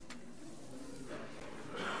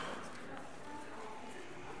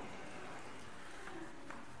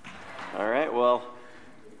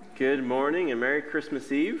Good morning and Merry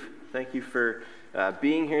Christmas Eve. Thank you for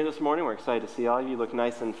being here this morning. We're excited to see all of you. You look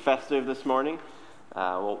nice and festive this morning.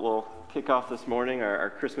 We'll kick off this morning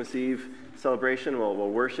our Christmas Eve celebration.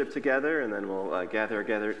 We'll worship together, and then we'll gather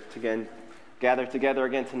together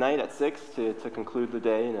again tonight at 6 to conclude the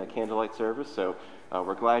day in a candlelight service. So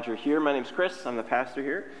we're glad you're here. My name's Chris. I'm the pastor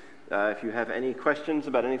here. If you have any questions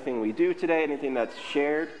about anything we do today, anything that's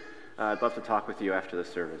shared, I'd love to talk with you after the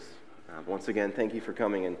service. Once again, thank you for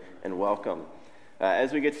coming and welcome.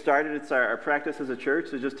 As we get started, it's our practice as a church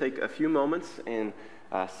to just take a few moments in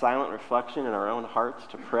silent reflection in our own hearts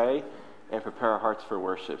to pray and prepare our hearts for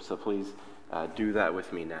worship. So please do that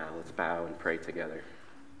with me now. Let's bow and pray together.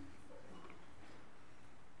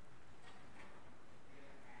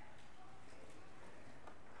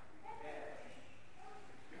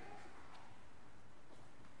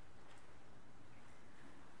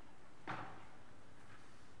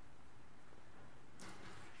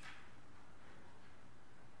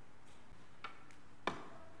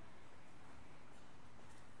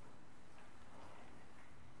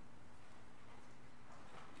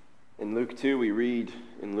 In Luke 2, we read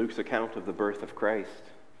in Luke's account of the birth of Christ,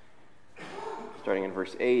 starting in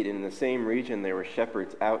verse 8, "And in the same region there were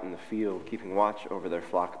shepherds out in the field, keeping watch over their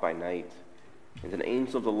flock by night. And an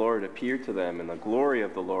angel of the Lord appeared to them, and the glory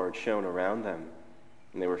of the Lord shone around them.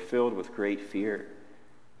 And they were filled with great fear.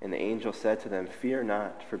 And the angel said to them, 'Fear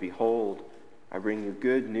not, for behold, I bring you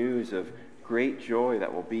good news of great joy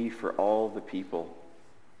that will be for all the people.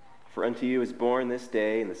 For unto you is born this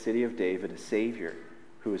day in the city of David a Savior,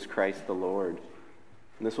 who is Christ the Lord.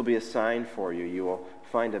 And this will be a sign for you. You will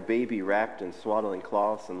find a baby wrapped in swaddling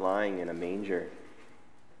cloths and lying in a manger.'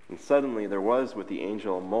 And suddenly there was with the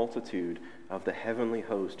angel a multitude of the heavenly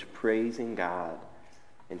host praising God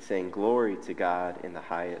and saying, 'Glory to God in the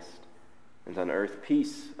highest, and on earth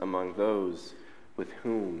peace among those with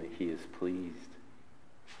whom he is pleased.'"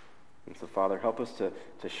 And so, Father, help us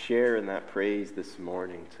to share in that praise this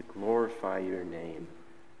morning, to glorify your name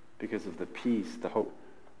because of the peace, the hope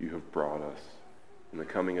you have brought us in the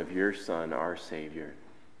coming of your Son, our Savior,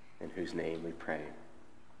 in whose name we pray.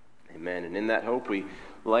 Amen. And in that hope, we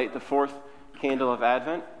light the fourth candle of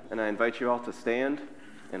Advent, and I invite you all to stand,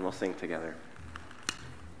 and we'll sing together.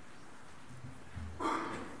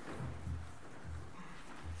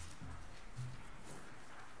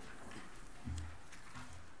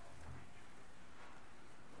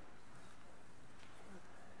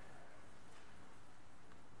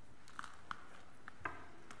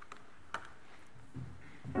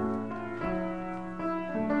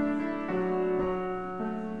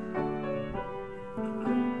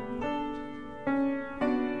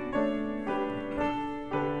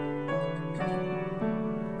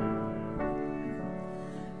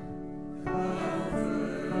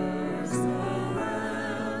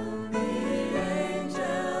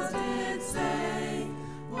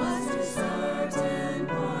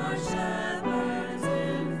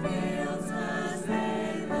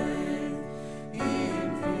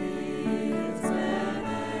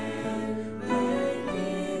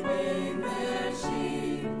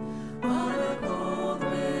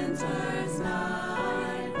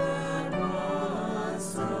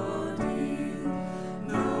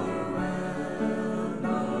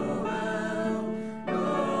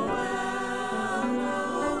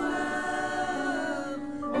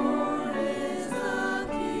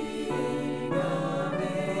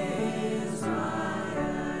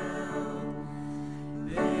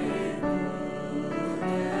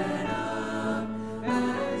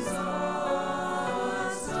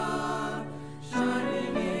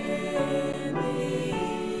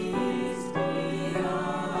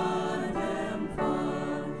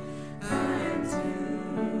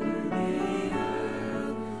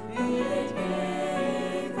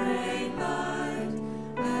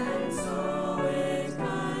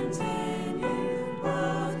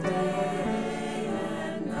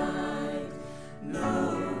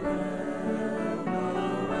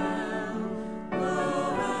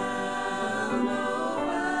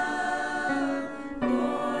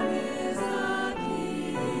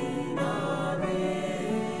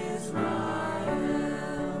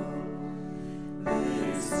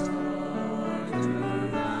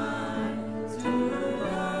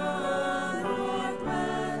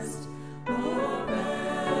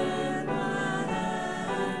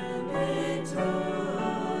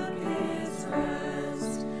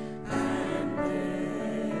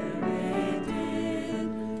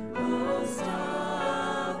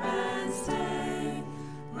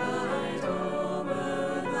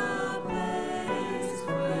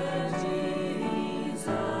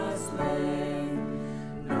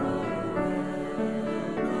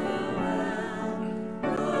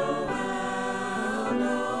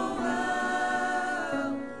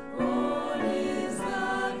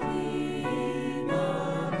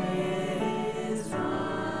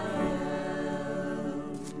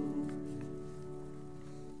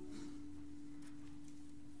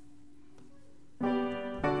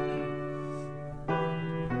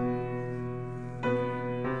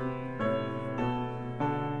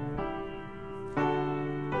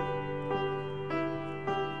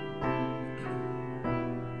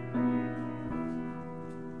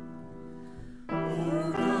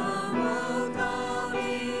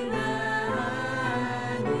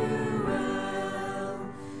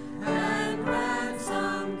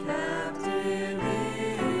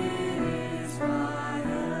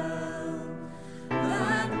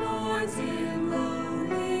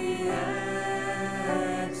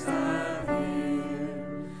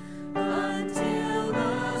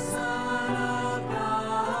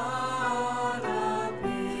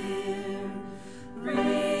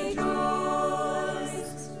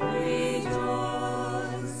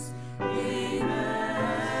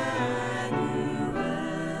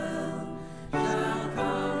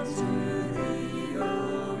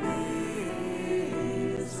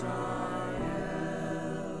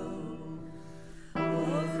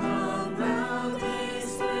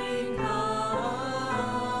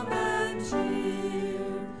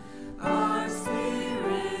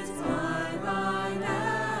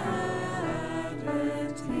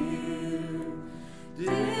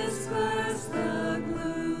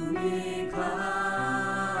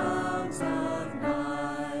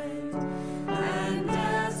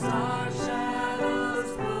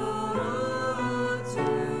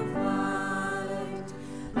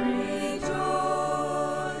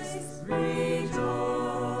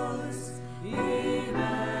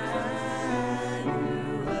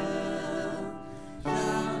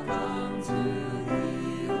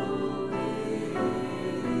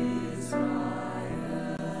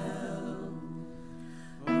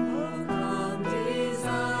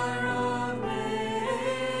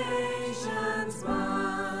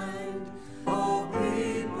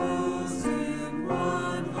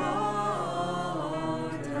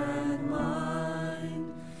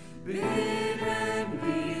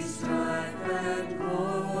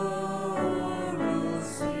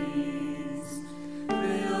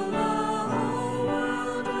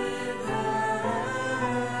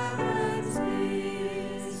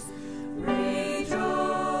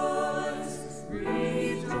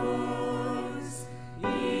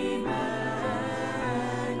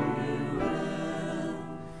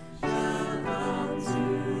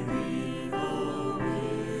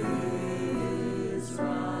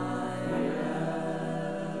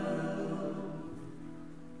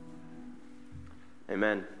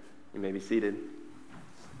 Amen. You may be seated.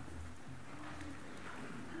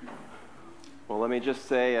 Well, let me just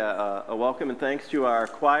say a welcome and thanks to our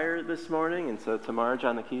choir this morning. And so to Marge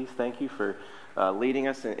on the keys, thank you for leading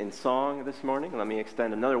us in song this morning. Let me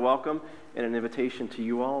extend another welcome and an invitation to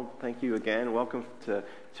you all. Thank you again. Welcome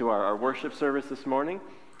to our worship service this morning.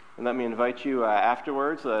 And let me invite you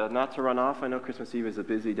afterwards not to run off. I know Christmas Eve is a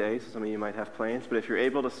busy day, so some of you might have plans. But if you're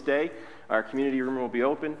able to stay, our community room will be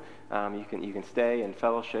open. You can stay and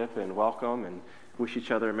fellowship and welcome and wish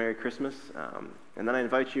each other a Merry Christmas. And then I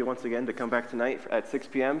invite you once again to come back tonight at 6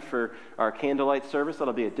 p.m. for our candlelight service.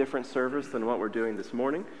 That'll be a different service than what we're doing this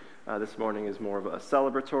morning. This morning is more of a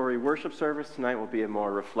celebratory worship service. Tonight will be a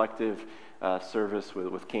more reflective service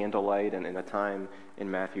with candlelight and a time in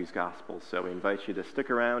Matthew's Gospel. So we invite you to stick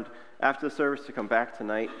around after the service to come back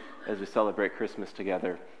tonight as we celebrate Christmas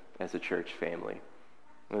together as a church family.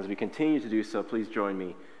 And as we continue to do so, please join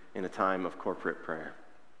me in a time of corporate prayer.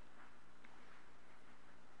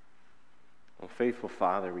 Well, faithful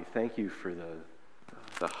Father, we thank you for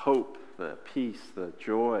the hope, the peace, the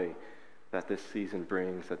joy that this season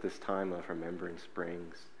brings, that this time of remembrance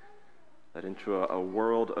brings, that into a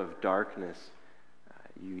world of darkness,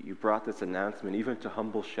 you brought this announcement even to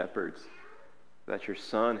humble shepherds, that your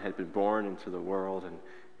Son had been born into the world,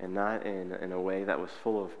 and not in a way that was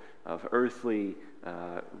full of earthly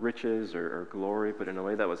riches or glory, but in a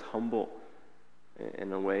way that was humble,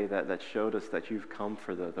 in a way that showed us that you've come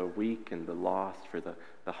for the weak and the lost, for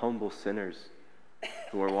the humble sinners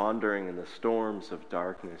who are wandering in the storms of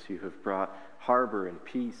darkness. You have brought harbor and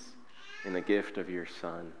peace in the gift of your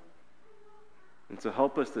Son. And so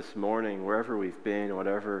help us this morning, wherever we've been,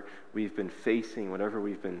 whatever we've been facing, whatever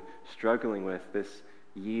we've been struggling with this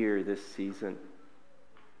year, this season.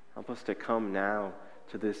 Help us to come now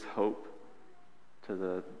to this hope, to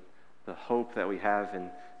the hope that we have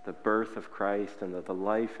in the birth of Christ and the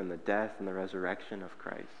life and the death and the resurrection of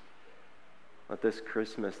Christ. Let this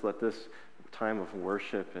Christmas, let this time of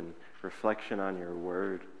worship and reflection on your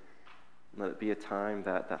word, let it be a time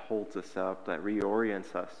that holds us up, that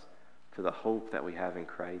reorients us to the hope that we have in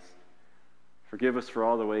Christ. Forgive us for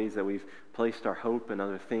all the ways that we've placed our hope in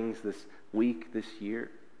other things this week, this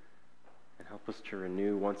year. And help us to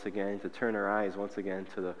renew once again, to turn our eyes once again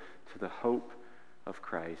to the hope of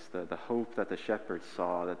Christ, the hope that the shepherds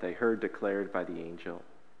saw, that they heard declared by the angel,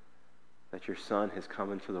 that your Son has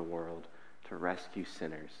come into the world to rescue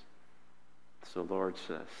sinners. So Lord,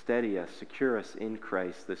 steady us, secure us in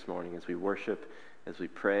Christ this morning as we worship, as we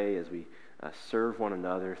pray, as we serve one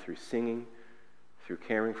another through singing, through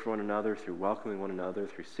caring for one another, through welcoming one another,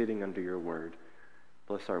 through sitting under your word.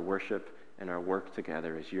 Bless our worship and our work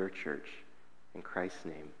together as your church. In Christ's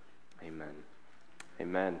name, amen.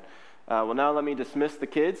 Amen. Well, now let me dismiss the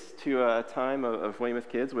kids to a time of Weymouth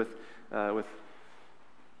Kids with Mr.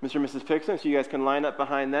 and Mrs. Pixon, so you guys can line up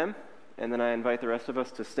behind them. And then I invite the rest of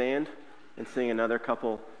us to stand and sing another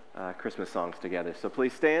couple Christmas songs together. So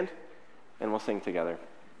please stand, and we'll sing together.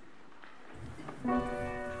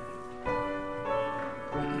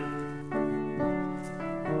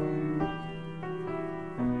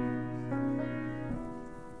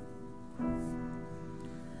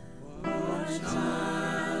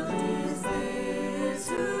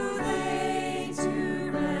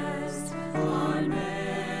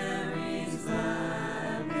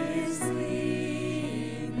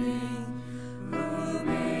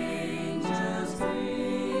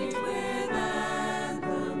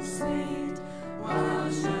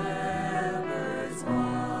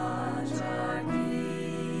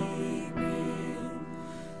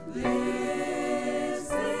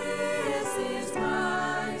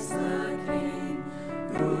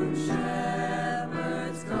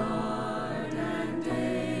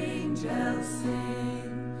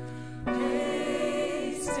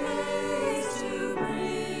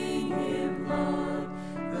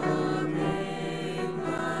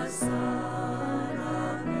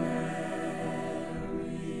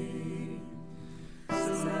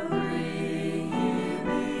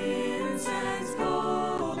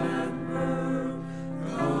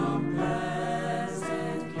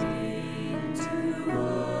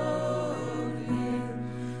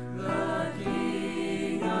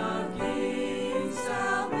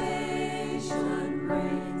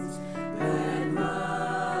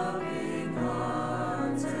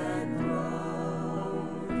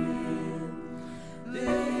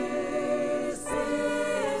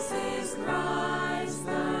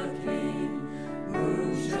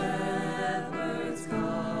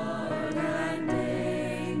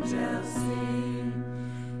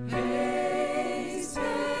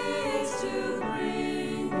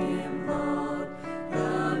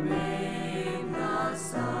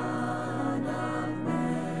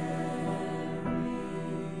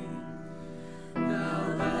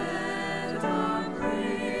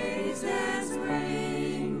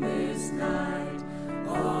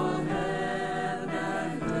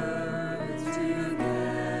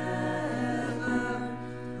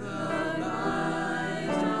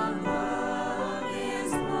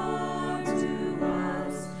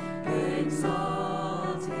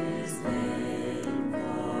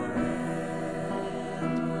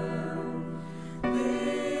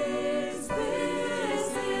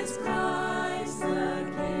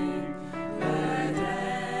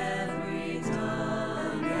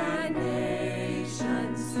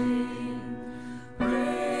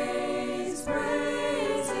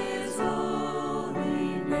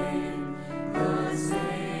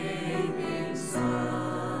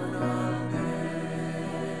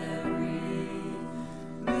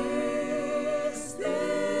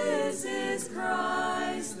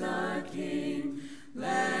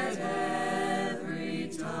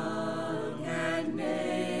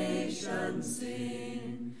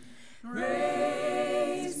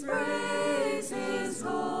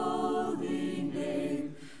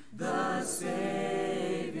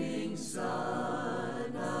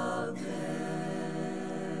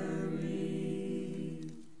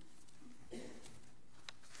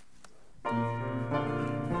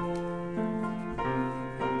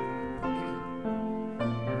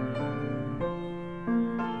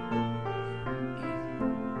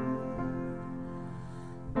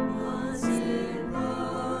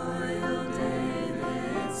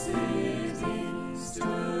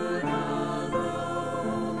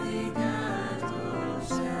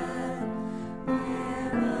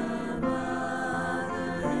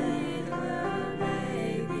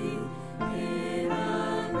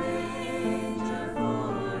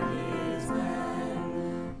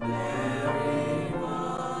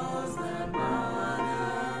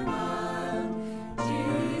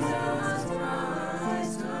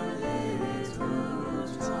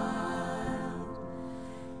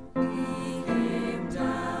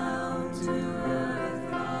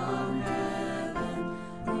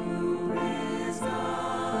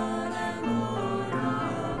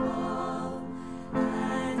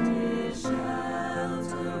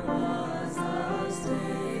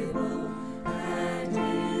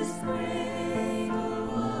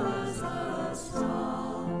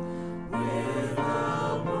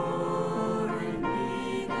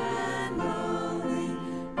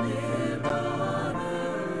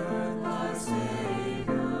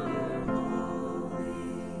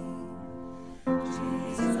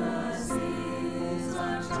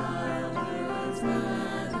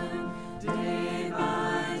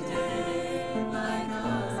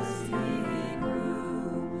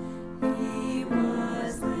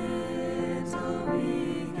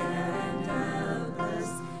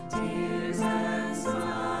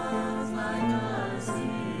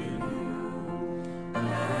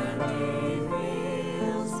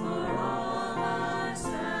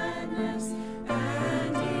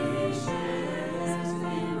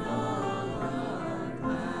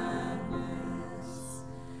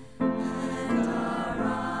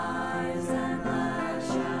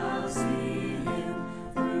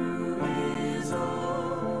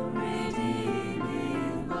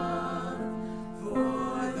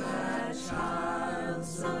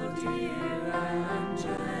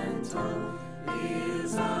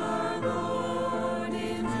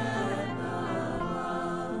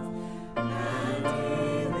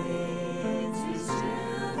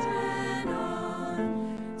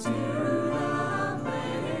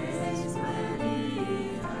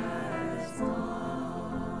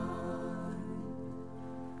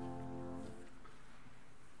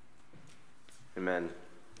 Amen.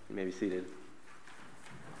 You may be seated.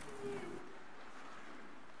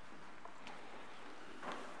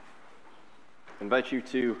 I invite you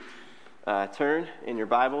to turn in your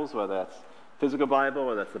Bibles, whether that's physical Bible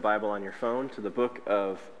or that's the Bible on your phone, to the book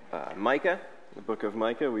of Micah. The book of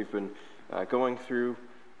Micah. We've been going through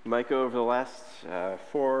Micah over the last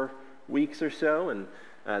 4 weeks or so, and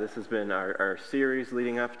this has been our series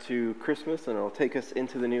leading up to Christmas, and it'll take us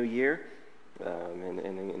into the new year. And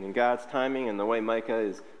in God's timing and the way Micah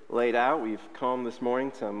is laid out, we've come this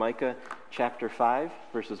morning to Micah chapter 5,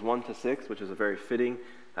 verses 1 to 6, which is a very fitting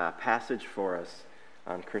passage for us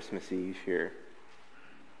on Christmas Eve here.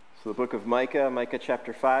 So the book of Micah, Micah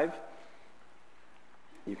chapter 5,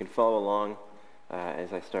 you can follow along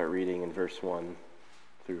as I start reading in verse 1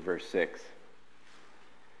 through verse 6. It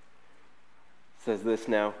says this,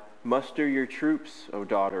 "Now muster your troops, O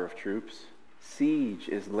daughter of troops. Siege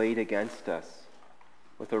is laid against us.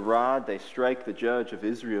 With a rod they strike the judge of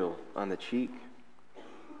Israel on the cheek.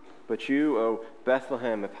 But you, O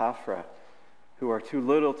Bethlehem Ephrathah, who are too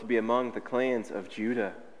little to be among the clans of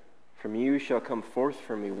Judah, from you shall come forth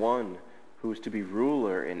for me one who is to be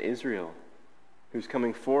ruler in Israel, whose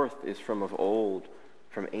coming forth is from of old,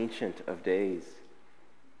 from ancient of days.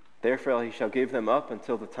 Therefore he shall give them up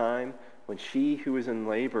until the time when she who is in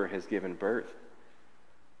labor has given birth.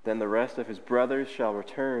 Then the rest of his brothers shall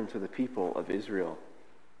return to the people of Israel,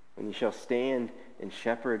 and he shall stand and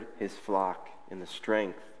shepherd his flock in the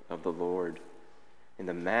strength of the Lord, in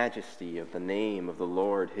the majesty of the name of the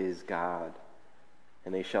Lord his God.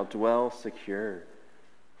 And they shall dwell secure,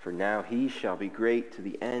 for now he shall be great to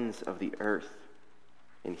the ends of the earth,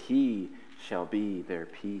 and he shall be their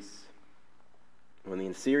peace. When the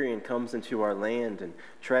Assyrian comes into our land and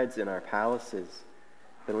treads in our palaces,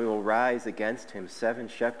 then we will rise against him 7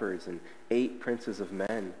 shepherds and 8 princes of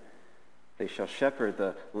men. They shall shepherd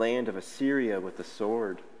the land of Assyria with the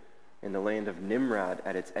sword, and the land of Nimrod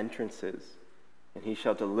at its entrances. And he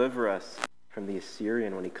shall deliver us from the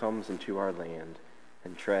Assyrian when he comes into our land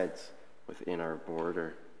and treads within our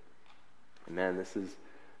border." Amen. This is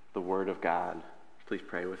the word of God. Please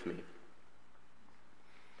pray with me.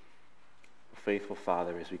 Faithful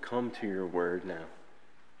Father, as we come to your word now,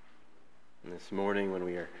 and this morning when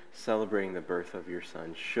we are celebrating the birth of your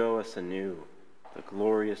Son, show us anew the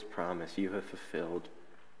glorious promise you have fulfilled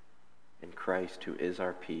in Christ, who is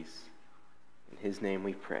our peace. In his name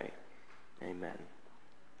we pray. Amen.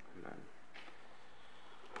 Amen.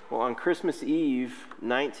 Well, on Christmas Eve,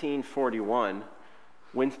 1941,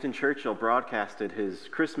 Winston Churchill broadcasted his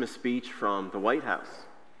Christmas speech from the White House.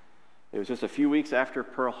 It was just a few weeks after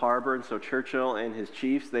Pearl Harbor, and so Churchill and his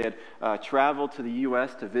chiefs, they had traveled to the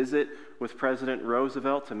U.S. to visit with President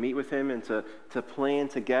Roosevelt, to meet with him and to plan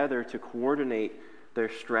together to coordinate their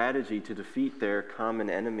strategy to defeat their common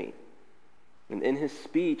enemy. And in his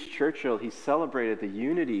speech, Churchill, he celebrated the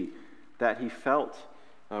unity that he felt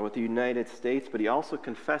with the United States, but he also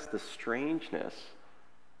confessed the strangeness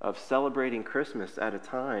of celebrating Christmas at a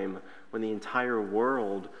time when the entire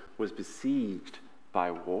world was besieged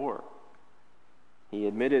by war. He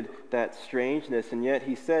admitted that strangeness, and yet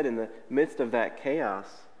he said in the midst of that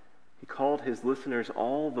chaos, he called his listeners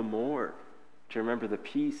all the more to remember the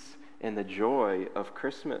peace and the joy of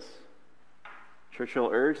Christmas. Churchill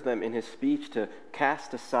urged them in his speech to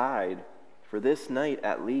cast aside, for this night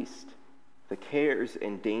at least, the cares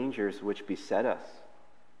and dangers which beset us,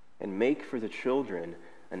 and make for the children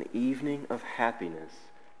an evening of happiness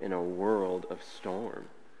in a world of storm.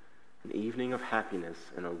 An evening of happiness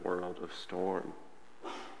in a world of storm.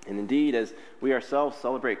 And indeed, as we ourselves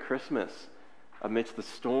celebrate Christmas amidst the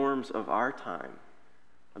storms of our time,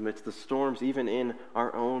 amidst the storms even in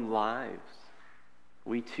our own lives,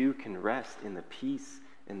 we too can rest in the peace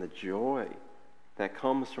and the joy that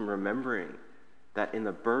comes from remembering that in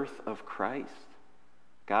the birth of Christ,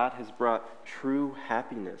 God has brought true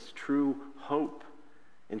happiness, true hope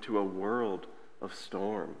into a world of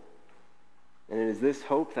storm. And it is this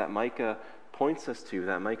hope that Micah points us to,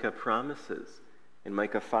 that Micah promises in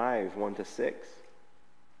Micah 5, 1 to 6.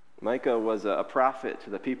 Micah was a prophet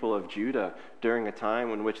to the people of Judah during a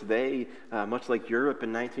time in which they, much like Europe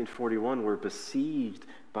in 1941, were besieged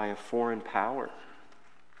by a foreign power.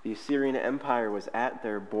 The Assyrian Empire was at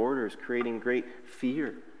their borders, creating great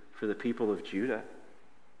fear for the people of Judah.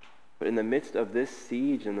 But in the midst of this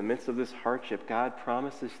siege, in the midst of this hardship, God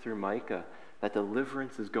promises through Micah that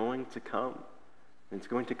deliverance is going to come. And it's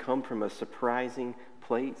going to come from a surprising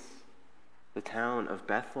place, the town of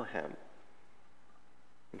Bethlehem.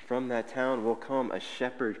 And from that town will come a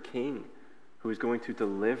shepherd king who is going to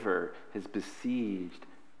deliver his besieged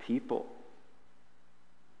people.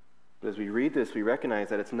 But as we read this, we recognize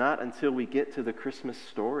that it's not until we get to the Christmas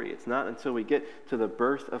story, it's not until we get to the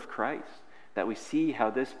birth of Christ, that we see how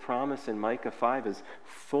this promise in Micah 5 is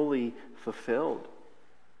fully fulfilled.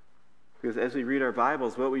 Because as we read our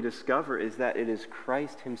Bibles, what we discover is that it is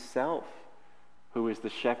Christ himself who is the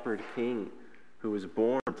shepherd king, who was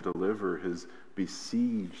born to deliver his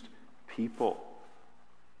besieged people.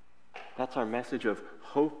 That's our message of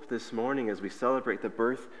hope this morning as we celebrate the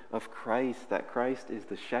birth of Christ, that Christ is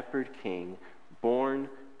the shepherd king born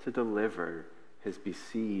to deliver his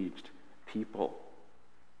besieged people.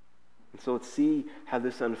 And so let's see how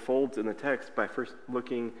this unfolds in the text by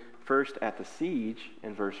looking first at the siege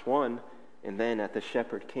in verse 1 and then at the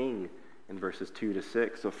shepherd king in verses 2 to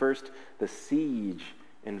 6. So first, the siege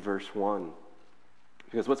in verse 1.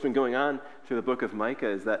 Because what's been going on through the book of Micah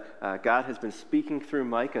is that God has been speaking through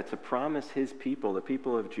Micah to promise his people, the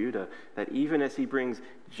people of Judah, that even as he brings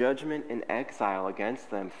judgment and exile against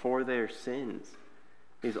them for their sins,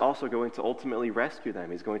 he's also going to ultimately rescue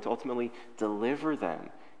them. He's going to ultimately deliver them,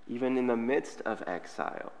 even in the midst of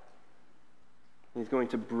exile. He's going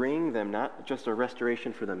to bring them not just a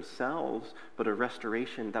restoration for themselves, but a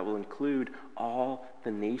restoration that will include all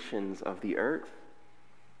the nations of the earth.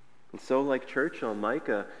 And so, like Churchill,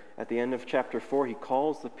 Micah, at the end of chapter 4, he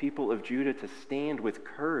calls the people of Judah to stand with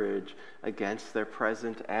courage against their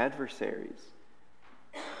present adversaries.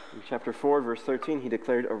 In chapter 4, verse 13, he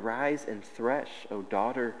declared, "Arise and thresh, O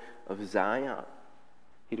daughter of Zion."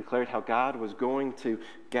 He declared how God was going to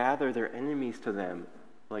gather their enemies to them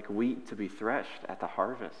like wheat to be threshed at the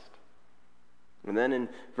harvest. And then in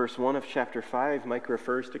verse 1 of chapter 5, Micah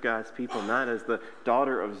refers to God's people not as the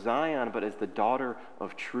daughter of Zion, but as the daughter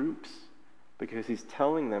of troops, because he's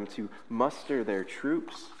telling them to muster their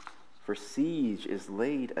troops, for siege is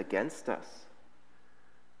laid against us.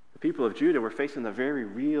 The people of Judah were facing the very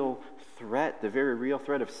real threat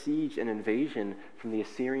of siege and invasion from the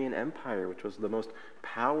Assyrian Empire, which was the most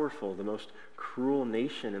powerful, the most cruel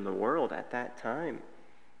nation in the world at that time.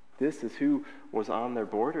 This is who was on their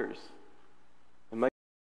borders. And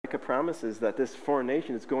Micah promises that this foreign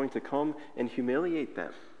nation is going to come and humiliate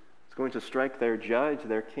them. It's going to strike their judge,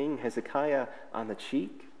 their king Hezekiah, on the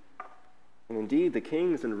cheek. And indeed, the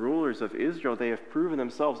kings and rulers of Israel, they have proven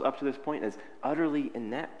themselves up to this point as utterly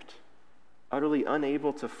inept, utterly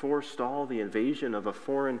unable to forestall the invasion of a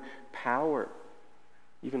foreign power,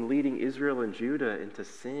 even leading Israel and Judah into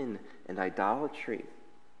sin and idolatry.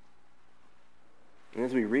 And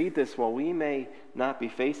as we read this, while we may not be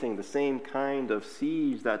facing the same kind of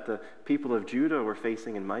siege that the people of Judah were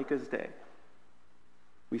facing in Micah's day,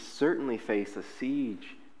 we certainly face a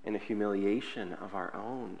siege and a humiliation of our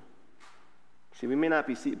own. See, we may not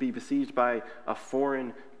be besieged by a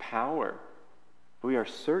foreign power, but we are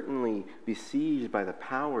certainly besieged by the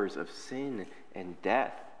powers of sin and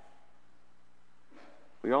death.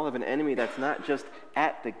 We all have an enemy that's not just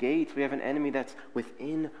at the gates. We have an enemy that's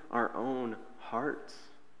within our own hearts.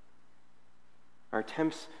 Our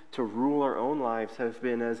attempts to rule our own lives have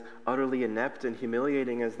been as utterly inept and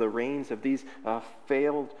humiliating as the reigns of these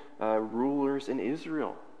failed rulers in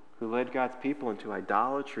Israel who led God's people into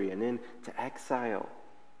idolatry and into exile.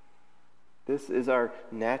 This is our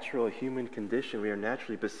natural human condition. We are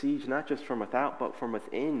naturally besieged not just from without, but from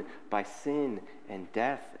within by sin and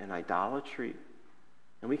death and idolatry.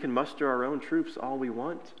 And we can muster our own troops all we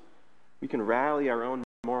want. We can rally our own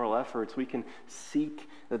moral efforts. We can seek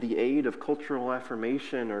the aid of cultural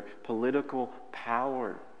affirmation or political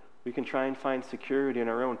power. We can try and find security in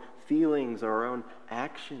our own feelings or our own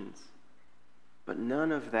actions. But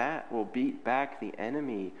none of that will beat back the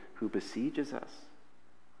enemy who besieges us,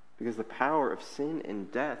 because the power of sin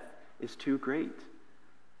and death is too great.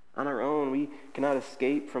 On our own, we cannot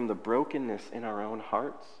escape from the brokenness in our own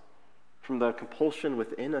hearts, from the compulsion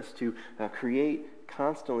within us to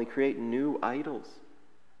constantly create new idols,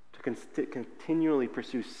 to continually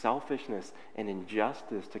pursue selfishness and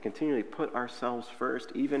injustice, to continually put ourselves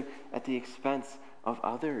first, even at the expense of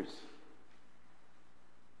others.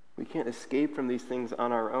 We can't escape from these things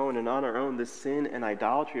on our own, and on our own, this sin and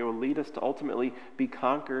idolatry will lead us to ultimately be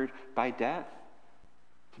conquered by death,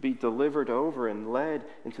 to be delivered over and led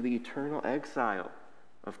into the eternal exile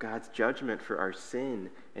of God's judgment for our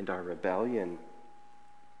sin and our rebellion.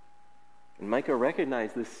 And Micah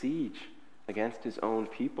recognized this siege against his own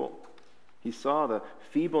people. He saw the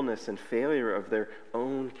feebleness and failure of their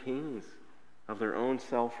own kings, of their own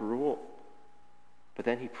self-rule. But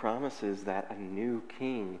then he promises that a new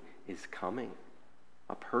king is coming,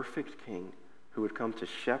 a perfect king who would come to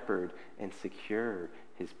shepherd and secure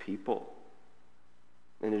his people.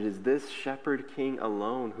 And it is this shepherd king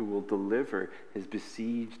alone who will deliver his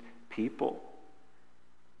besieged people.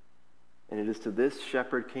 And it is to this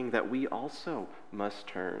shepherd king that we also must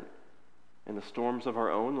turn in the storms of our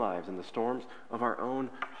own lives, in the storms of our own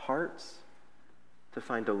hearts, to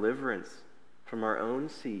find deliverance from our own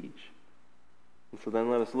siege. And so then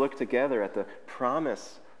let us look together at the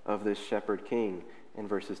promise of this shepherd king in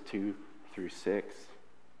verses 2 through 6.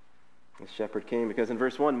 The shepherd king, because in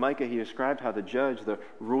verse 1, Micah, he described how the judge, the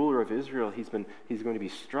ruler of Israel, he's going to be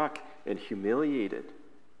struck and humiliated.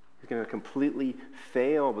 He's going to completely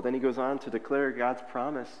fail, but then he goes on to declare God's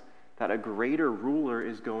promise that a greater ruler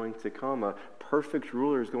is going to come. A perfect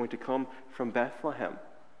ruler is going to come from Bethlehem,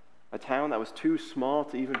 a town that was too small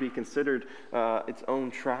to even be considered its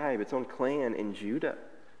own tribe, its own clan in Judah.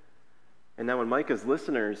 And now when Micah's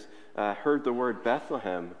listeners heard the word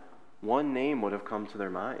Bethlehem, one name would have come to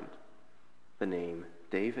their mind, the name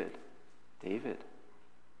David. David.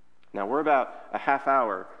 Now we're about a half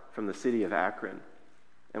hour from the city of Akron.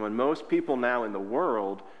 And when most people now in the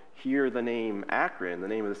world hear the name Akron, the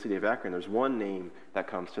name of the city of Akron, there's one name that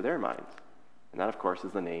comes to their minds. And that, of course,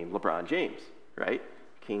 is the name LeBron James, right?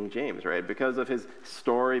 King James, right? Because of his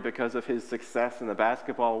story, because of his success in the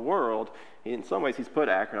basketball world, in some ways he's put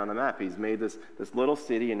Akron on the map. He's made this little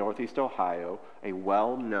city in northeast Ohio a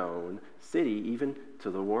well-known city even to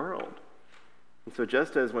the world. And so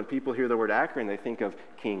just as when people hear the word Akron, they think of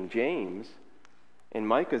King James, in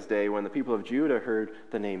Micah's day, when the people of Judah heard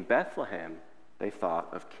the name Bethlehem, they thought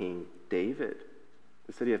of King David.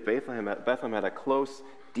 The city of Bethlehem had a close,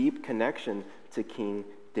 deep connection to King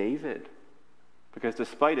David. Because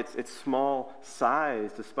despite its small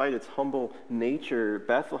size, despite its humble nature,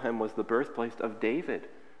 Bethlehem was the birthplace of David,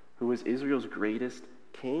 who was Israel's greatest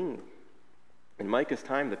king. In Micah's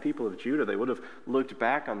time, the people of Judah, they would have looked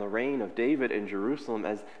back on the reign of David in Jerusalem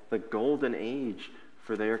as the golden age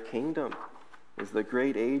for their kingdom, as the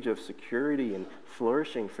great age of security and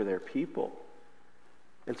flourishing for their people.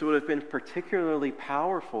 And so it would have been particularly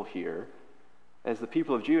powerful here as the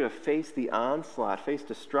people of Judah faced the onslaught, faced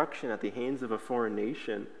destruction at the hands of a foreign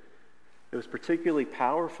nation. It was particularly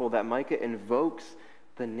powerful that Micah invokes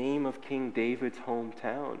the name of King David's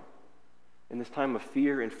hometown. In this time of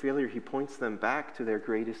fear and failure, he points them back to their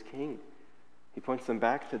greatest king. He points them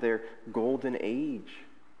back to their golden age.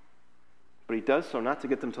 But he does so not to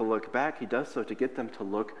get them to look back, he does so to get them to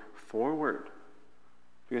look forward.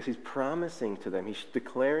 Because he's promising to them, he's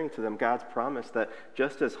declaring to them God's promise that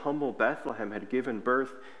just as humble Bethlehem had given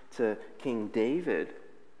birth to King David,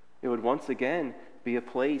 it would once again be a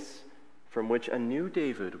place from which a new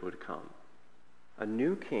David would come, a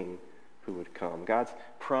new king who would come. God's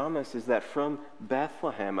promise is that from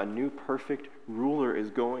Bethlehem, a new perfect ruler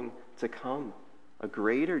is going to come, a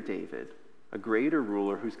greater David, a greater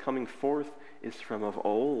ruler whose coming forth is from of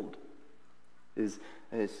old, is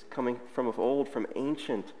coming from of old, from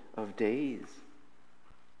ancient of days.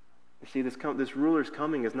 You see, this ruler's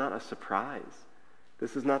coming is not a surprise.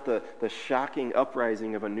 This is not the shocking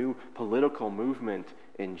uprising of a new political movement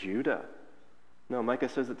in Judah. No, Micah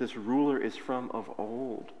says that this ruler is from of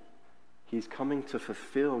old. He's coming to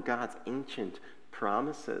fulfill God's ancient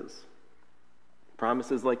promises.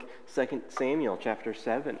 Promises like 2 Samuel chapter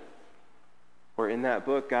 7, where in that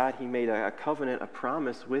book, God, he made a covenant, a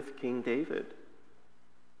promise with King David.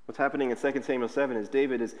 What's happening in 2 Samuel 7 is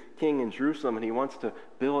David is king in Jerusalem, and he wants to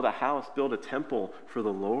build a house, build a temple for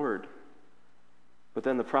the Lord. But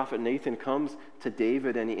then the prophet Nathan comes to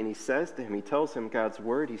David, and he says to him, he tells him God's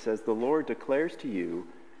word. He says, "The Lord declares to you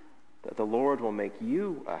that the Lord will make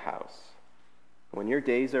you a house. When your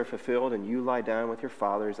days are fulfilled and you lie down with your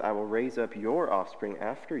fathers, I will raise up your offspring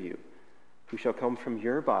after you, who shall come from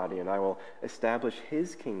your body, and I will establish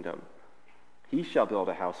his kingdom. He shall build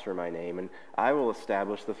a house for my name, and I will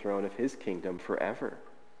establish the throne of his kingdom forever.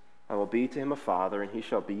 I will be to him a father, and he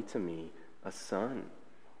shall be to me a son."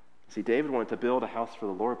 See, David wanted to build a house for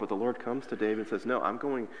the Lord, but the Lord comes to David and says, "No, I'm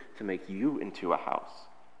going to make you into a house.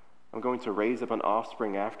 I'm going to raise up an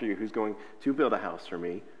offspring after you who's going to build a house for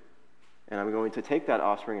me. And I'm going to take that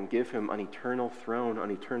offspring and give him an eternal throne,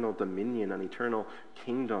 an eternal dominion, an eternal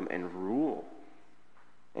kingdom and rule."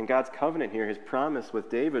 And God's covenant here, his promise with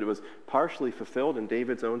David, was partially fulfilled in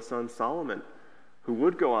David's own son Solomon, who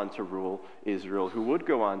would go on to rule Israel, who would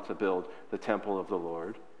go on to build the temple of the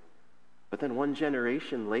Lord. But then one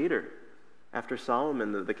generation later, after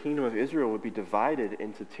Solomon, the kingdom of Israel would be divided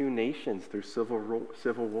into two nations through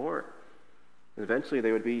civil war. And eventually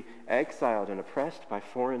they would be exiled and oppressed by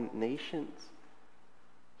foreign nations.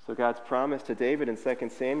 So God's promise to David in 2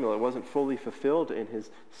 Samuel, it wasn't fully fulfilled in his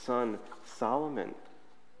son Solomon.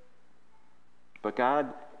 But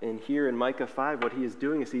God, here in Micah 5, what he is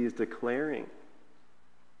doing is he is declaring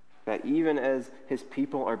That even as his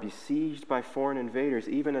people are besieged by foreign invaders,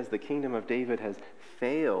 even as the kingdom of David has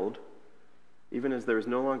failed, even as there is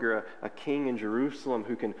no longer a king in Jerusalem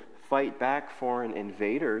who can fight back foreign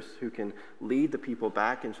invaders, who can lead the people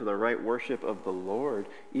back into the right worship of the Lord,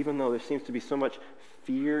 even though there seems to be so much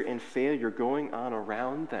fear and failure going on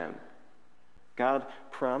around them, God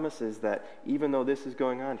promises that even though this is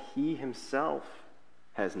going on, he himself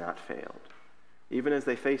has not failed. Even as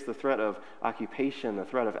they face the threat of occupation, the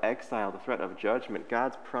threat of exile, the threat of judgment,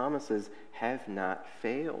 God's promises have not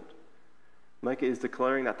failed. Micah is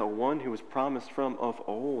declaring that the one who was promised from of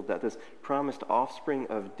old, that this promised offspring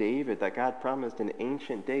of David, that God promised in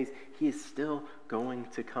ancient days, he is still going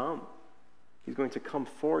to come. He's going to come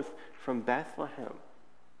forth from Bethlehem,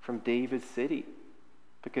 from David's city,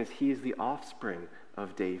 because he is the offspring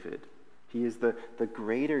of David. He is the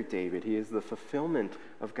greater David. He is the fulfillment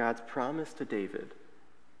of God's promise to David.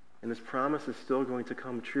 And this promise is still going to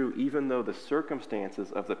come true, even though the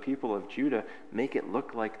circumstances of the people of Judah make it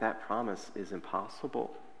look like that promise is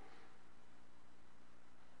impossible.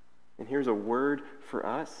 And here's a word for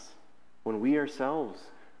us. When we ourselves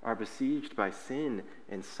are besieged by sin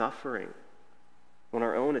and suffering, when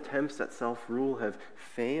our own attempts at self-rule have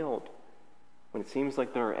failed, when it seems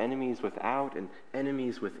like there are enemies without and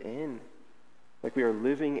enemies within, like we are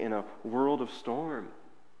living in a world of storm.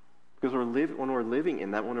 Because when we're living in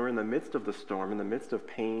that, when we're in the midst of the storm, in the midst of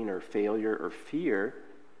pain or failure or fear,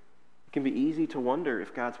 it can be easy to wonder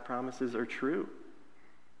if God's promises are true.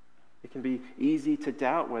 It can be easy to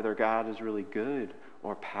doubt whether God is really good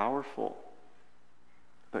or powerful.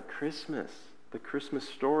 But Christmas, the Christmas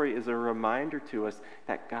story, is a reminder to us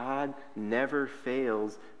that God never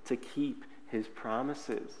fails to keep his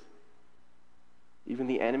promises. Even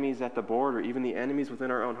the enemies at the border, even the enemies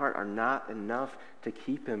within our own heart are not enough to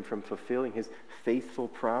keep him from fulfilling his faithful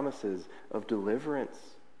promises of deliverance.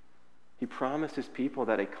 He promised his people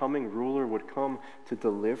that a coming ruler would come to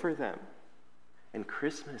deliver them. And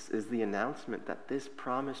Christmas is the announcement that this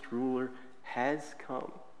promised ruler has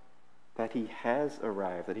come, that he has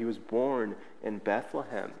arrived, that he was born in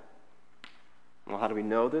Bethlehem. Well, how do we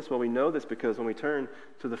know this? Well, we know this because when we turn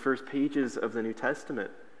to the first pages of the New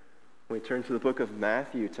Testament, when we turn to the book of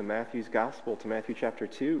Matthew, to Matthew's Gospel, to Matthew chapter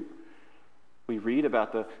 2, we read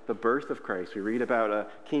about the birth of Christ. We read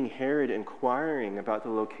about King Herod inquiring about the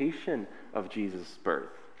location of Jesus' birth.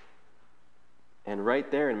 And right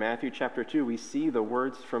there in Matthew chapter 2, we see the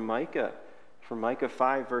words from Micah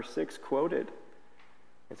 5, verse 6 quoted.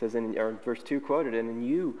 It says, verse 2 quoted, "And in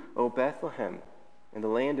you, O Bethlehem, in the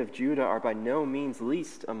land of Judah, are by no means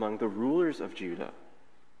least among the rulers of Judah.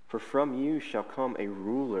 For from you shall come a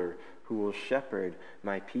ruler who will shepherd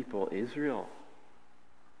my people Israel."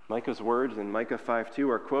 Micah's words in Micah 5:2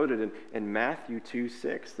 are quoted in Matthew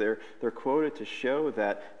 2:6. They're quoted to show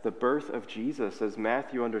that the birth of Jesus, as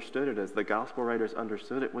Matthew understood it, as the gospel writers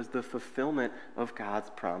understood it, was the fulfillment of God's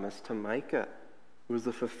promise to Micah. It was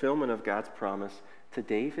the fulfillment of God's promise to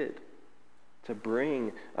David, to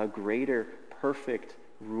bring a greater, perfect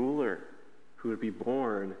ruler who would be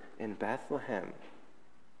born in Bethlehem.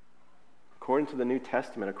 According to the New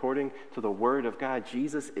Testament, according to the Word of God,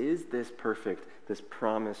 Jesus is this perfect, this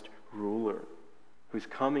promised ruler, whose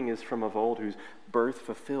coming is from of old, whose birth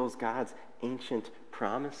fulfills God's ancient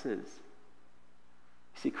promises.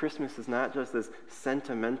 You see, Christmas is not just this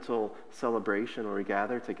sentimental celebration where we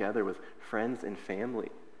gather together with friends and family,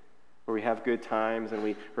 where we have good times and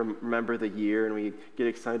we remember the year and we get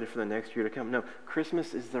excited for the next year to come. No,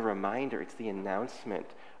 Christmas is the reminder, it's the announcement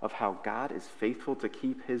of how God is faithful to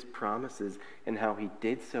keep his promises and how he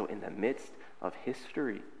did so in the midst of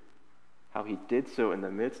history, how he did so in the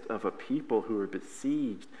midst of a people who were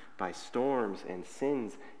besieged by storms and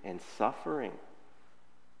sins and suffering.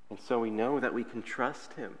 And so we know that we can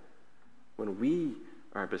trust him when we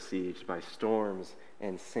are besieged by storms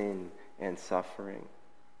and sin and suffering.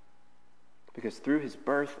 Because through his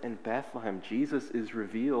birth in Bethlehem, Jesus is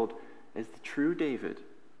revealed as the true David,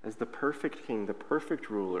 as the perfect king, the perfect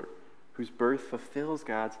ruler, whose birth fulfills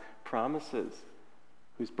God's promises,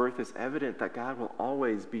 whose birth is evident that God will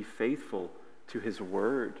always be faithful to his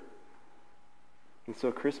word. And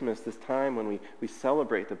so Christmas, this time when we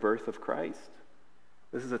celebrate the birth of Christ,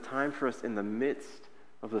 this is a time for us in the midst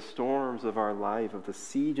of the storms of our life, of the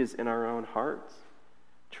sieges in our own hearts,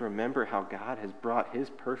 to remember how God has brought his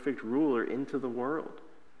perfect ruler into the world,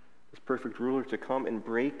 this perfect ruler to come and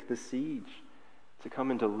break the siege, to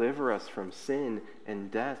come and deliver us from sin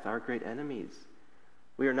and death, our great enemies.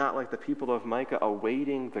 We are not like the people of Micah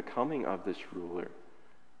awaiting the coming of this ruler.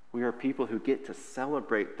 We are people who get to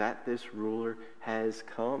celebrate that this ruler has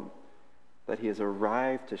come, that he has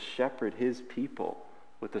arrived to shepherd his people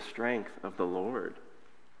with the strength of the Lord.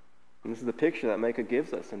 And this is the picture that Micah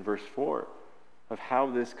gives us in verse 4 of how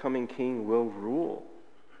this coming king will rule.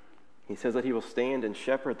 He says that he will stand and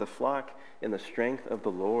shepherd the flock in the strength of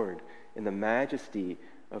the Lord, in the majesty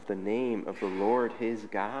of the name of the Lord his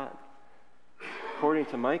God. According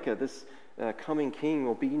to Micah, this coming king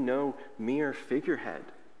will be no mere figurehead.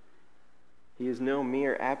 He is no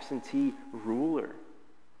mere absentee ruler.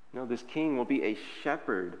 No, this king will be a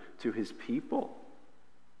shepherd to his people.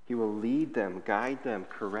 He will lead them, guide them,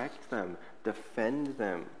 correct them, defend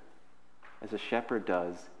them, as a shepherd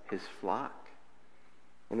does his flock.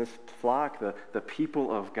 And this flock, the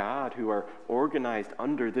people of God who are organized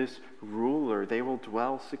under this ruler, they will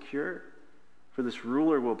dwell secure. For this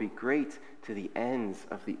ruler will be great to the ends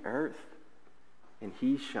of the earth, and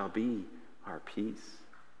he shall be our peace.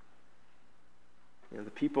 You know,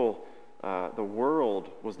 the people, the world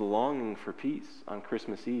was longing for peace on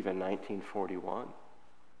Christmas Eve in 1941.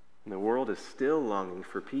 And the world is still longing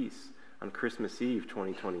for peace on Christmas Eve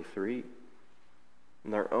 2023.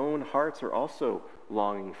 And our own hearts are also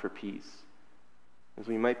longing for peace, as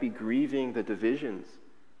we might be grieving the divisions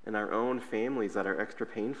in our own families that are extra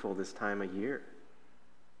painful this time of year,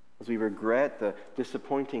 as we regret the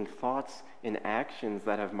disappointing thoughts and actions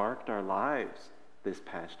that have marked our lives this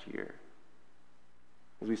past year,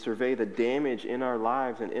 as we survey the damage in our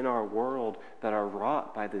lives and in our world that are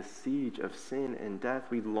wrought by this siege of sin and death.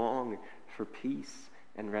 We long for peace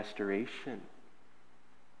and restoration.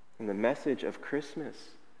 And the message of Christmas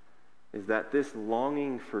is that this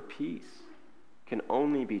longing for peace can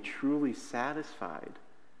only be truly satisfied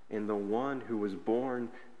in the one who was born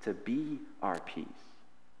to be our peace.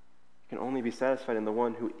 It can only be satisfied in the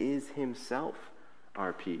one who is himself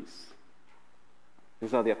our peace. This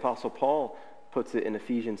is how the Apostle Paul puts it in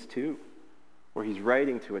Ephesians 2, where he's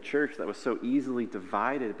writing to a church that was so easily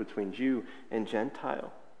divided between Jew and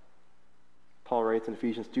Gentile. Paul writes in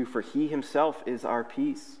Ephesians 2, "For he himself is our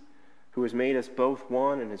peace, who has made us both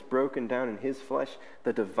one and has broken down in his flesh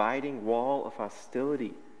the dividing wall of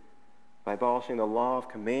hostility by abolishing the law of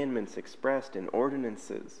commandments expressed in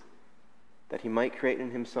ordinances, that he might create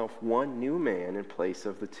in himself one new man in place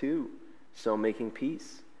of the two, so making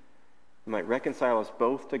peace. He might reconcile us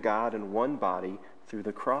both to God in one body through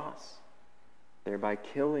the cross, thereby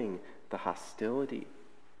killing the hostility."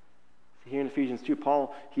 Here in Ephesians 2,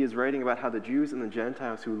 Paul, he is writing about how the Jews and the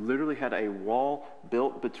Gentiles who literally had a wall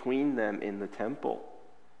built between them in the temple,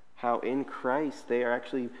 how in Christ they are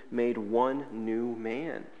actually made one new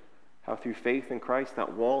man. How through faith in Christ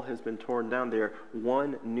that wall has been torn down. They are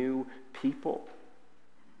one new people.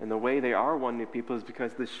 And the way they are one new people is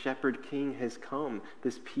because this shepherd king has come.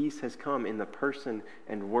 This peace has come in the person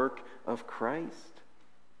and work of Christ.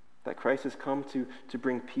 That Christ has come to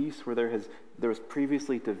bring peace where there was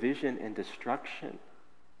previously division and destruction.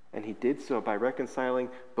 And he did so by reconciling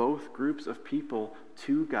both groups of people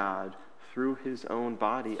to God through his own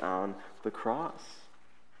body on the cross.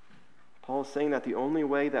 Paul is saying that the only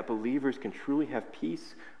way that believers can truly have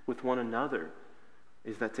peace with one another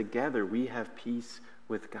is that together we have peace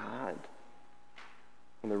with God.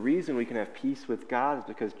 And the reason we can have peace with God is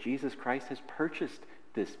because Jesus Christ has purchased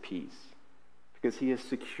this peace. Because he has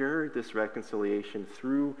secured this reconciliation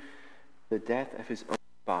through the death of his own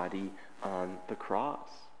body on the cross.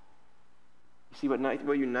 You see,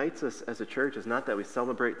 what unites us as a church is not that we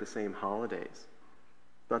celebrate the same holidays.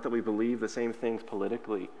 It's not that we believe the same things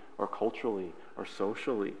politically or culturally or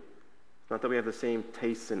socially. It's not that we have the same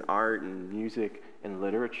tastes in art and music and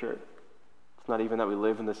literature. It's not even that we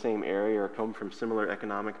live in the same area or come from similar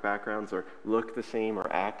economic backgrounds or look the same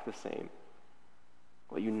or act the same.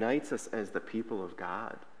 What unites us as the people of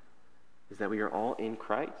God is that we are all in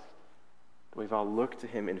Christ. We've all looked to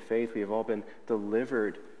him in faith. We have all been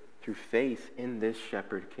delivered through faith in this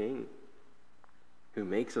shepherd king who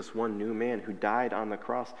makes us one new man, who died on the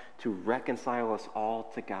cross to reconcile us all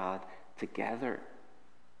to God together.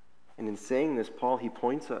 And in saying this, Paul, he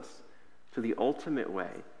points us to the ultimate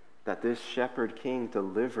way that this shepherd king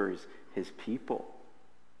delivers his people.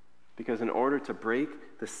 Because in order to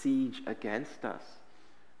break the siege against us,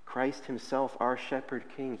 Christ himself, our shepherd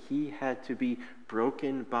king, he had to be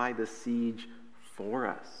broken by the siege for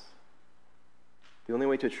us. The only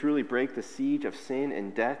way to truly break the siege of sin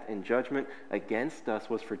and death and judgment against us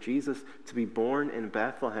was for Jesus to be born in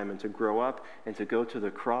Bethlehem and to grow up and to go to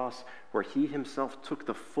the cross, where he himself took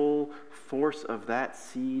the full force of that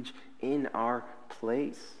siege in our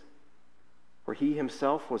place, where he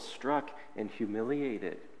himself was struck and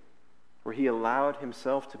humiliated, where he allowed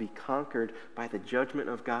himself to be conquered by the judgment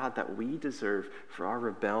of God that we deserve for our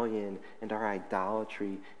rebellion and our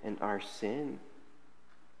idolatry and our sin.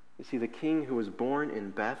 You see, the king who was born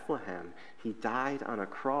in Bethlehem, he died on a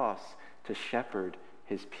cross to shepherd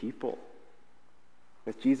his people.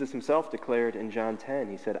 As Jesus himself declared in John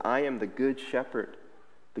 10, he said, "I am the good shepherd.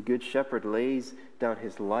 The good shepherd lays down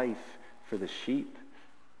his life for the sheep."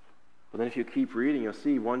 But then if you keep reading, you'll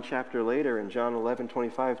see one chapter later in John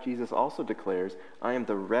 11:25, Jesus also declares, "I am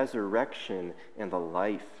the resurrection and the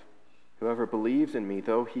life. Whoever believes in me,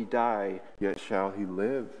 though he die, yet shall he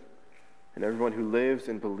live. And everyone who lives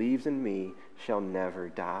and believes in me shall never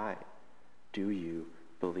die." Do you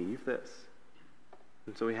believe this?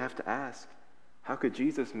 And so we have to ask, how could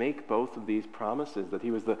Jesus make both of these promises? That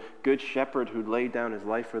he was the good shepherd who laid down his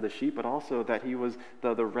life for the sheep, but also that he was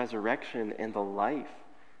the resurrection and the life.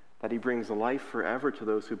 That he brings life forever to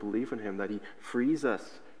those who believe in him. That he frees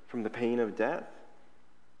us from the pain of death.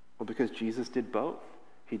 Well, because Jesus did both.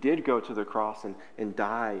 He did go to the cross and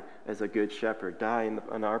die as a good shepherd, die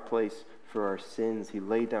in our place for our sins. He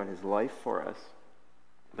laid down his life for us.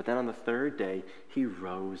 But then on the third day, he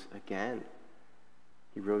rose again.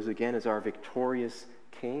 He rose again as our victorious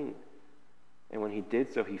king. And when he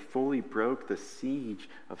did so, he fully broke the siege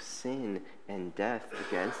of sin and death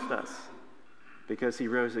against us. Because he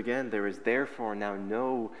rose again, there is therefore now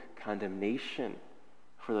no condemnation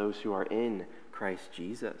for those who are in Christ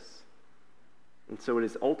Jesus. And so it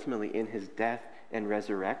is ultimately in his death and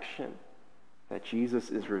resurrection that Jesus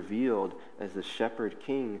is revealed as the shepherd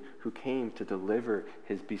king who came to deliver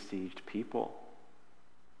his besieged people.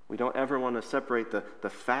 We don't ever want to separate the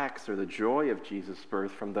facts or the joy of Jesus'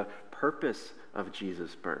 birth from the purpose of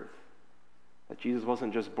Jesus' birth. That Jesus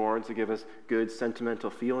wasn't just born to give us good sentimental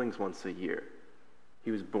feelings once a year.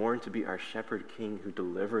 He was born to be our shepherd king who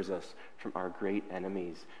delivers us from our great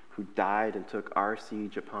enemies, who died and took our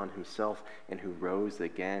siege upon himself, and who rose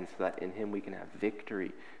again so that in him we can have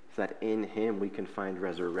victory, so that in him we can find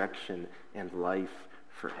resurrection and life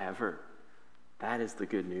forever. That is the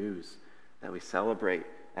good news that we celebrate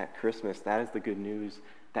at Christmas. That is the good news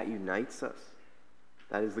that unites us.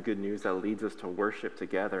 That is the good news that leads us to worship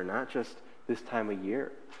together, not just this time of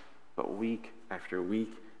year, but week after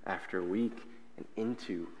week after week, and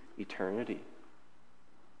into eternity.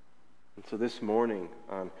 And so this morning,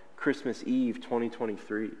 on Christmas Eve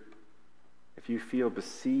 2023, if you feel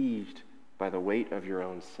besieged by the weight of your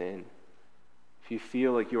own sin, if you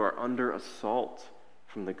feel like you are under assault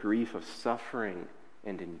from the grief of suffering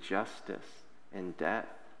and injustice and death,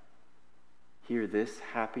 hear this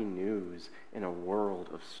happy news in a world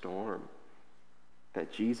of storm,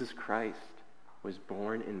 that Jesus Christ was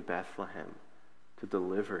born in Bethlehem to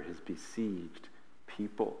deliver his besieged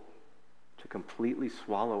people, to completely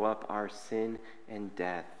swallow up our sin and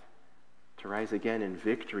death, to rise again in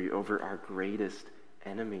victory over our greatest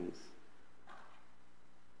enemies.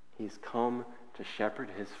 He's come to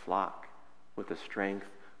shepherd his flock with the strength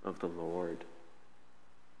of the Lord.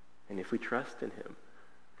 And if we trust in him,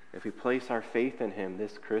 if we place our faith in him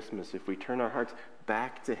this Christmas, if we turn our hearts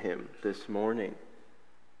back to him this morning,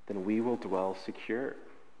 then we will dwell secure,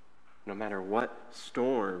 no matter what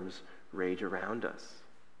storms rage around us.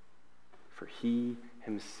 For he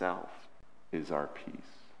himself is our peace.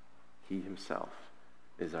 He himself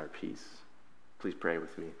is our peace. Please pray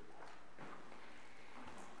with me.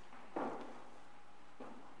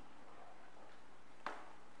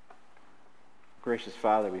 Gracious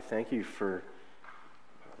Father, we thank you for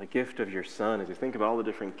the gift of your Son. As we think about all the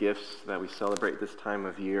different gifts that we celebrate this time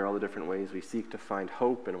of year, all the different ways we seek to find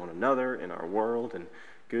hope in one another, in our world, and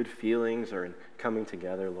good feelings or in coming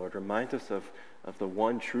together, Lord, remind us of the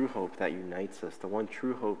one true hope that unites us, the one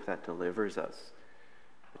true hope that delivers us,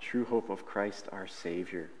 the true hope of Christ our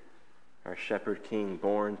Savior, our shepherd king,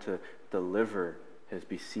 born to deliver his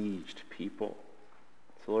besieged people.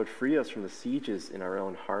 So Lord, free us from the sieges in our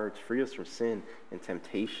own hearts, free us from sin and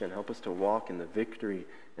temptation, help us to walk in the victory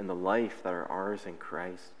and the life that are ours in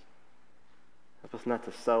Christ. Help us not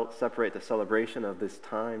to separate the celebration of this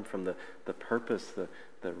time from the purpose,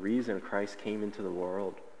 the reason Christ came into the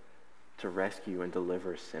world, to rescue and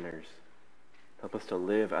deliver sinners. Help us to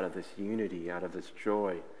live out of this unity, out of this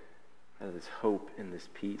joy, out of this hope and this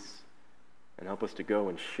peace. And help us to go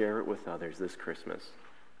and share it with others this Christmas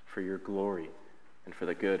for your glory and for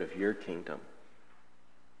the good of your kingdom,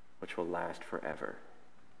 which will last forever.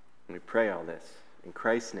 And we pray all this in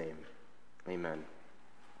Christ's name. Amen.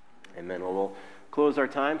 Amen. Well, we'll close our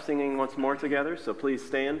time singing once more together, so please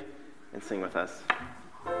stand and sing with us.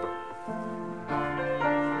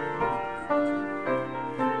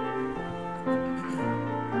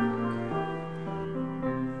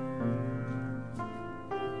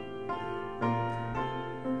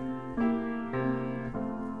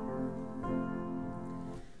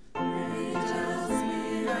 Angels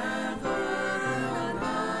hear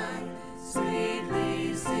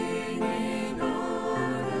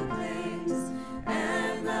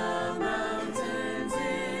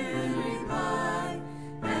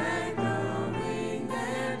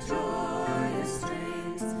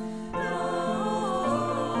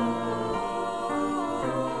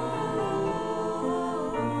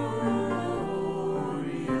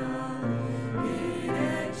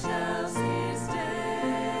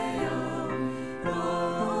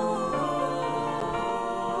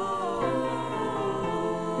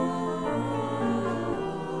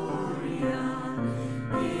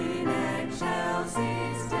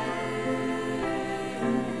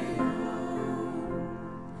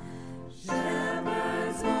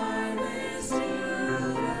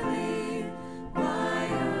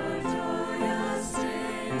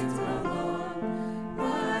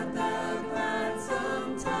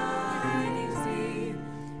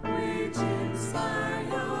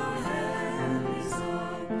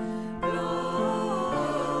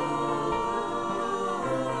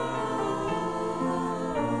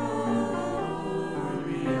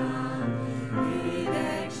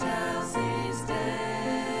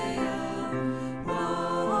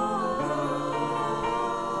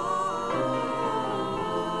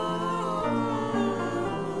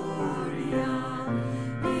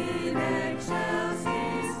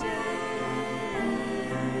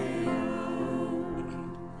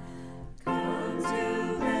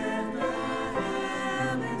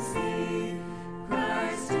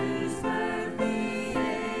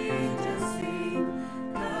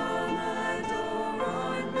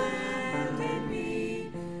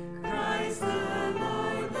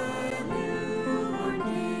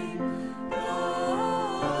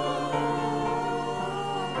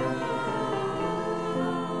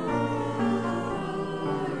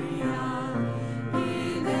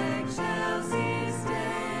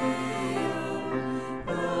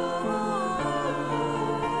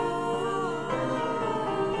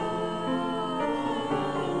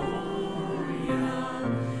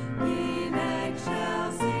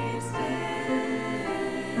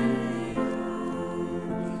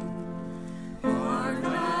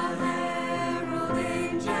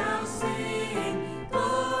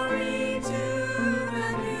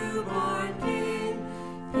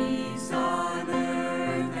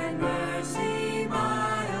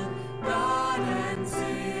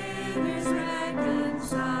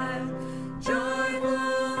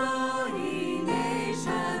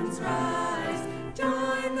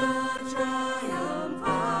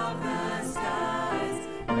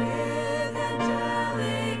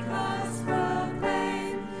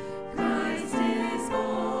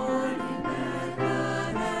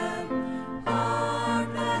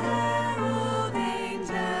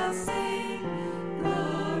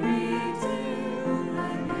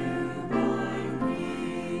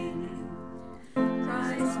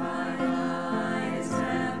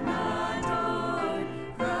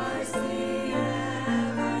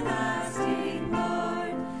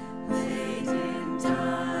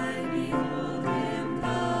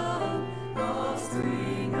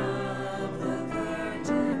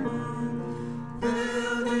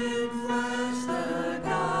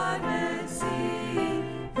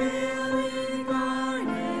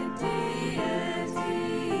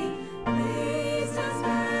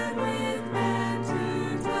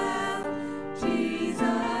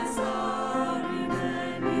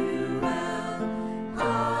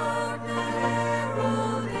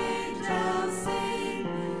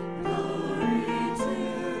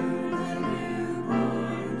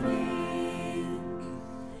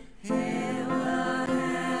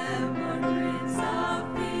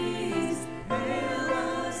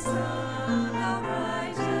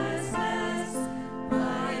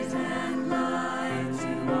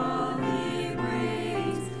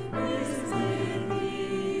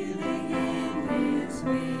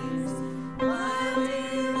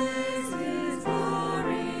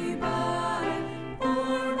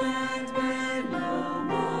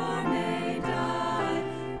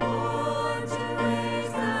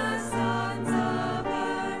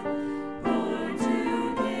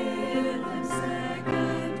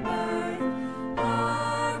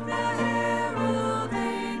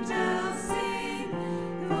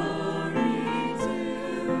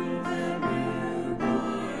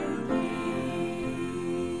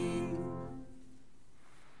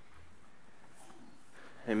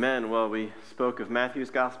Amen. Well, we spoke of Matthew's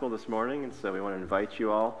gospel this morning, and so we want to invite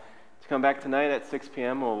you all to come back tonight at 6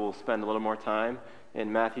 p.m. where we'll spend a little more time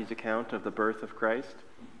in Matthew's account of the birth of Christ.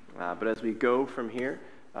 But as we go from here,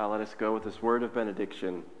 let us go with this word of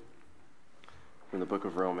benediction from the book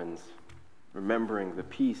of Romans, remembering the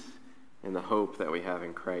peace and the hope that we have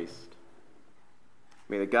in Christ.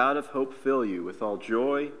 May the God of hope fill you with all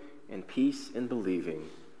joy and peace in believing,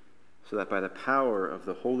 so that by the power of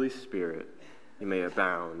the Holy Spirit you may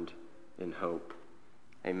abound in hope.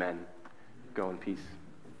 Amen. Go in peace.